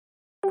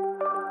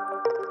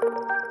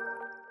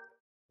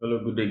Hello,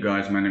 good day,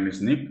 guys. My name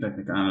is Nick,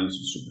 technical analyst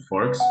with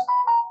SuperForex.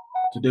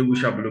 Today, we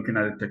shall be looking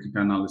at a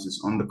technical analysis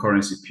on the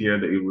currency pair,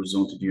 the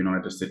Eurozone to the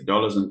United States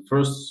dollars. And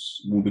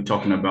first, we'll be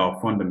talking about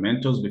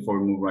fundamentals before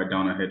we move right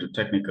down ahead to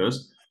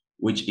technicals,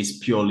 which is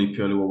purely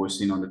what we're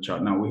seeing on the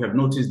chart. Now, we have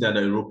noticed that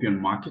the European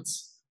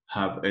markets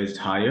have edged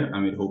higher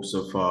amid hopes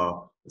of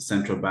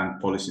central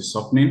bank policy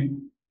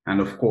softening. And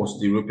of course,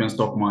 the European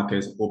stock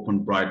markets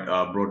opened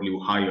broadly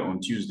higher on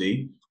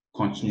Tuesday,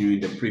 continuing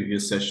the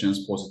previous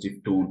session's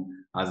positive tone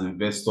as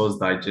investors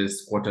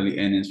digest quarterly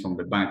earnings from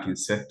the banking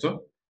sector,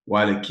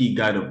 while a key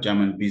guide of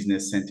German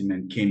business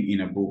sentiment came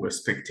in above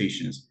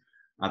expectations.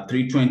 At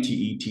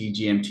 3:20 ET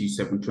GMT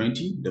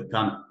 720, the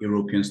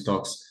pan-European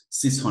stocks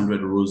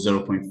 600 rose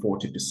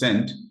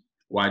 0.40%,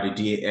 while the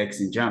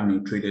DAX in Germany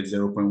traded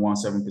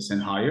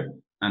 0.17% higher,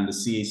 and the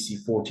CAC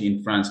 40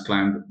 in France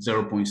climbed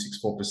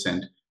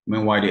 0.64%.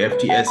 Meanwhile, the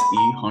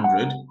FTSE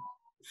 100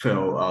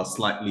 fell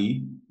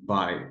slightly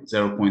by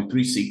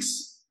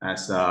 0.36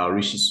 as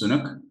Rishi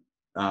Sunak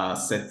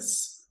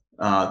sets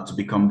to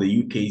become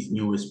the UK's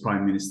newest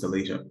prime minister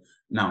later.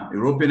 Now,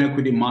 European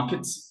equity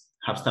markets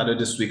have started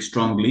this week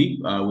strongly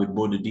with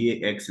both the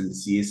DAX and the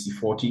CAC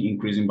 40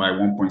 increasing by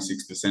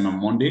 1.6%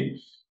 on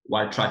Monday,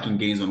 while tracking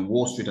gains on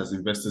Wall Street as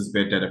investors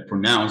bet that a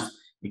pronounced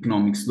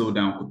economic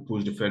slowdown could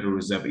push the Federal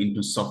Reserve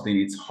into softening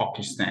its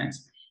hawkish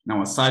stance.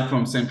 Now, aside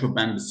from central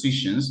bank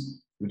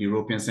decisions, with the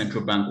European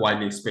Central Bank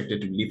widely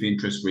expected to lift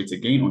interest rates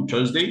again on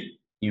Thursday,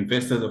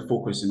 investors are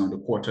focusing on the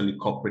quarterly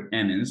corporate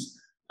earnings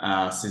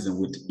season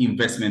with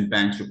investment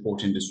banks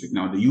reporting this week.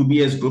 Now, the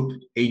UBS Group,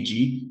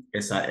 AG,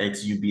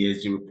 SIX,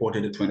 UBSG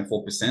reported a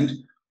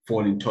 24%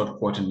 fall in third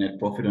quarter net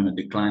profit on a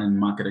decline in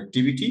market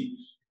activity,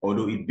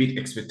 although it beat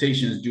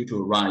expectations due to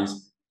a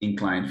rise in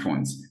client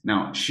funds.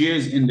 Now,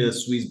 shares in the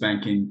Swiss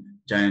banking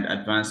giant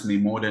advanced by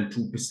more than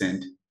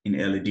 2%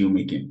 in early deal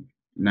making.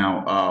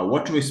 Now,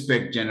 what to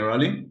expect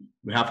generally?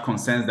 We have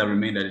concerns that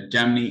remain that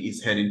Germany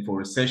is heading for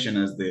recession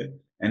as the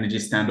energy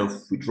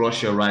standoff with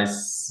Russia,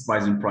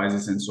 rising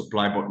prices and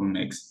supply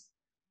bottlenecks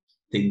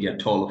take their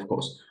toll, of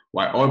course.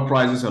 While oil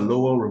prices are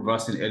lower,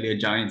 reversing earlier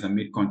giants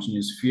amid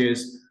continuous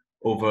fears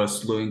over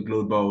slowing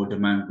global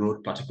demand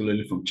growth,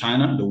 particularly from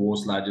China, the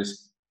world's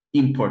largest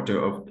importer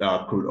of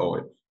crude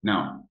oil.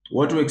 Now,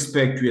 what to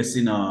expect? We are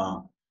seeing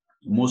a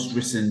most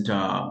recent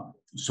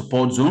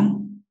support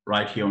zone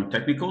right here on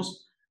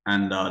technicals.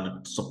 And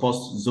the support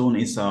zone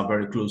is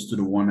very close to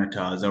the one at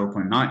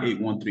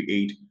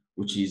 0.98138,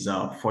 which is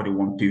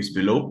 41 pips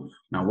below.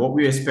 Now, what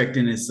we're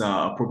expecting is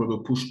a probable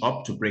push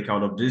up to break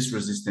out of this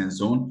resistance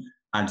zone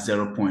at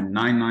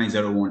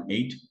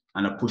 0.99018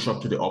 and a push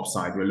up to the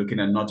upside. We're looking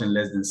at nothing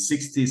less than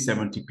 60,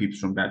 70 pips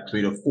from that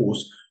trade, of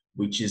course,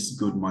 which is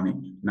good money.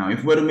 Now,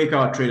 if we were to make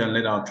our trade and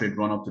let our trade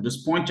run up to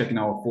this point, checking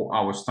our 4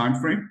 hours time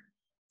frame,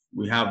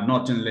 we have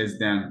nothing less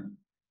than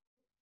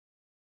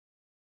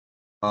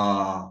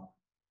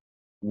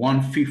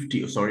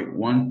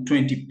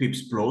 120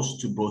 pips plus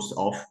to boost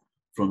off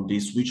from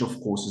this, which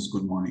of course is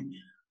good money.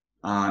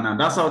 Now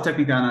that's our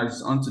technical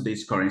analysis on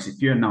today's currency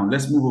pair. Now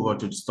let's move over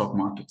to the stock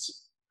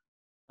markets.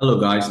 Hello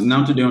guys,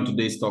 now today on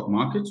today's stock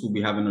markets, we'll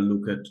be having a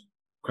look at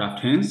Kraft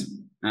Heinz.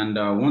 And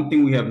one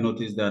thing we have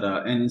noticed that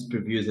earnings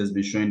previews has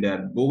been showing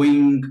that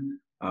Boeing,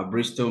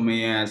 Bristol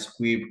Myers,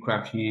 Squibb,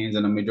 Kraft Heinz,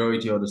 and a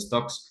majority of the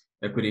stocks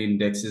equity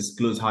indexes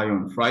closed higher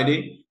on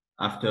Friday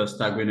after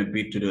staggering a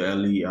bit to the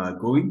early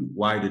going,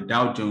 while the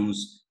Dow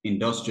Jones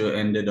Industrial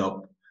ended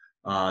up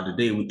the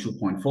day with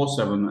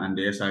 2.47 and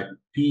the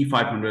S&P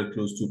 500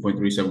 closed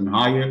 2.37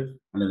 higher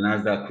and the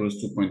Nasdaq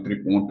closed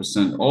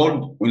 2.31%.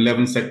 All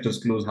 11 sectors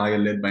closed higher,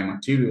 led by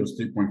materials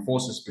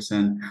 3.46%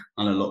 and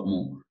a lot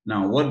more.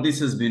 Now, what this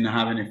has been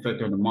having an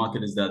effect on the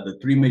market is that the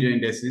 3 major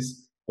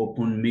indices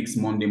opened mixed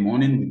Monday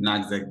morning with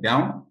Nasdaq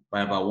down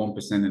by about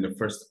 1% in the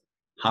first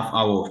half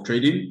hour of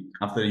trading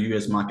after the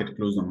US market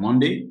closed on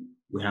Monday.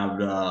 We have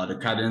the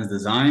Cadence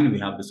Design, we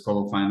have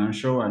Discover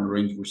Financial and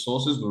Range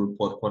Resources will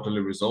report quarterly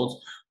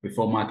results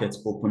before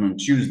markets open on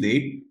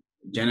Tuesday.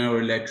 General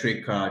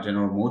Electric,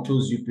 General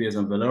Motors, UPS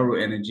and Valero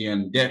Energy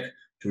and DEC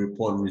to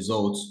report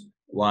results,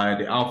 while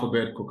the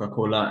Alphabet,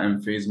 Coca-Cola,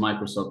 Enphase,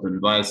 Microsoft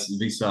and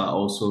Visa are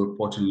also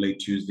reporting late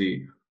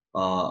Tuesday,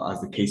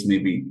 as the case may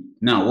be.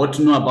 Now, what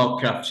to know about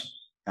Kraft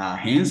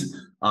Heinz?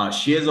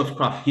 Shares of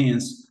Kraft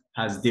Heinz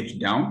has dipped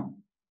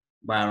down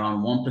by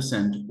around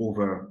 1%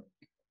 over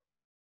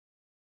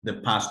the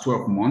past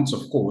 12 months,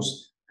 of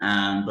course,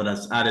 but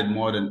has added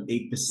more than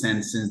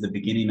 8% since the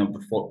beginning of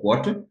the fourth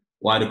quarter,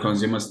 while the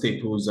consumer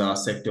staples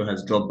sector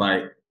has dropped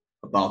by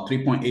about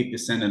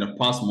 3.8% in the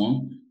past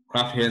month.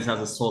 Kraft Heinz has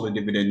a solid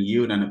dividend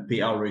yield and a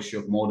payout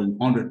ratio of more than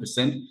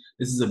 100%.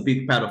 This is a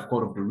big part, of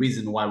course, of the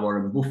reason why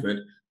Warren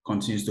Buffett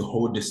continues to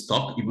hold the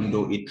stock, even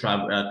though it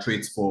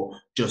trades for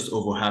just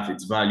over half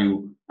its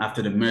value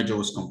after the merger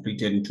was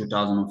completed in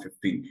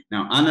 2015.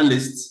 Now,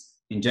 analysts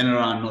in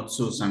general are not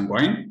so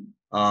sanguine.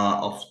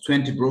 Of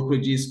 20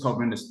 brokerages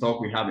covering the stock,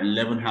 we have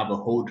 11 have a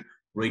hold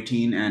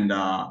rating and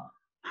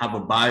have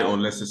a buy, or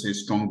let's just say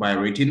strong buy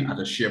rating at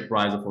a share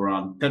price of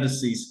around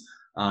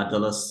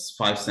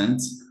 $36.05.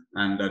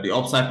 And the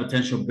upside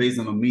potential based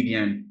on a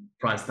median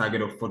price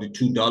target of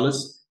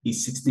 $42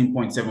 is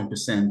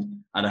 16.7%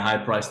 at a high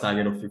price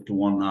target of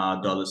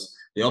 $51.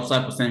 The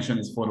upside potential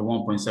is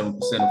 41.7%,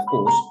 of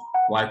course,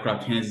 while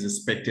Kraft Heinz is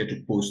expected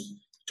to post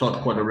third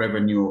quarter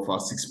revenue of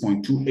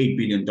 $6.28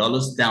 billion,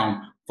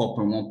 down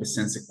 4.1%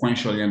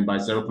 sequentially and by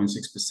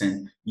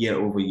 0.6% year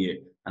over year.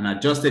 An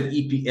adjusted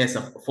EPS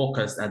of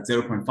forecast at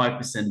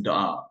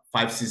 0.5%,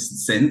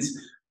 56 cents,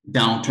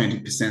 down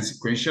 20%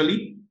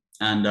 sequentially,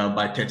 and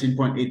by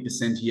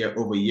 13.8% year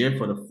over year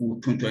for the full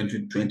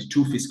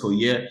 2022 fiscal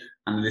year.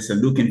 Analysts are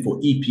looking for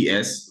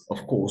EPS,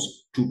 of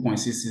course,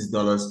 $2.66,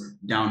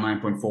 down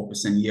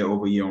 9.4% year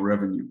over year on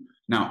revenue.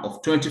 Now,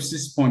 of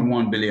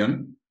 26.1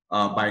 billion,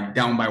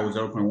 down by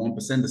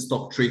 0.1%, the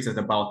stock trades at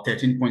about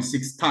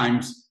 13.6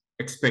 times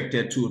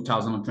expected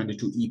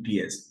 2022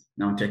 EPS.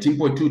 Now,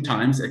 13.2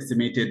 times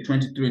estimated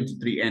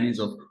 2023 earnings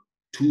of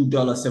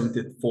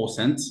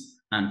 $2.74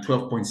 and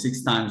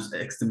 12.6 times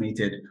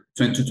estimated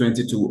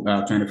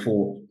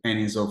 2022-24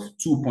 earnings of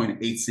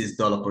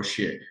 $2.86 per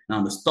share.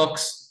 Now, the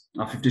stock's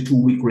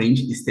 52-week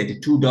range is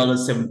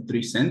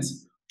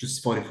 $32.73 to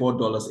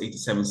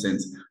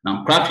 $44.87.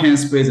 Now, Kraft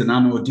Heinz pays an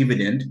annual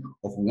dividend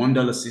of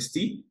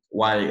 $1.60,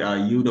 while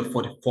yield of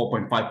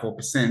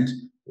 44.54%,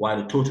 while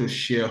the total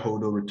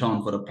shareholder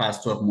return for the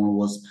past 12 months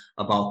was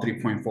about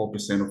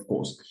 3.4%, of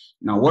course.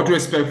 Now, what to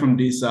expect from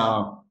this?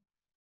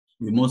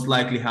 We most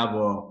likely have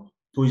a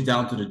push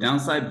down to the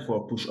downside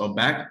before a push up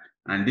back,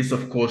 and this,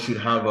 of course, should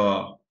have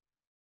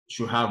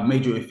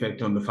major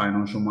effect on the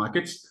financial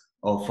markets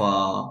of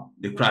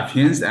the Kraft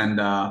Heinz, and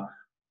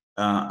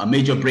a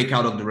major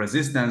breakout of the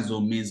resistance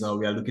zone means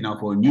we are looking out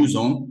for a new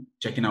zone.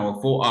 Checking our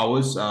 4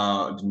 hours,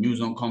 the new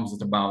zone comes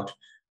at about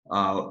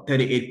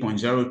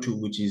 38.02,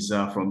 which is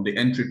from the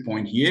entry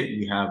point here.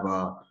 We have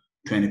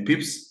 20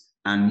 pips,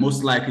 and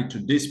most likely to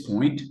this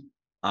point,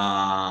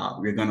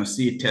 we're going to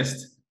see it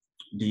test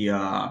the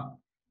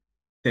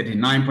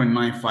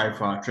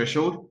 39.95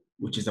 threshold,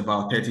 which is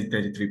about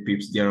 33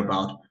 pips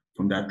thereabout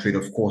from that trade,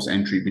 of course,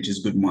 entry, which is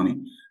good money.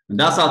 And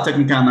that's our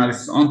technical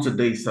analysis on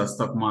today's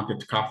stock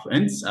market Kraft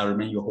Heinz. I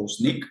remain your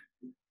host, Nick.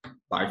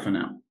 Bye for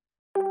now.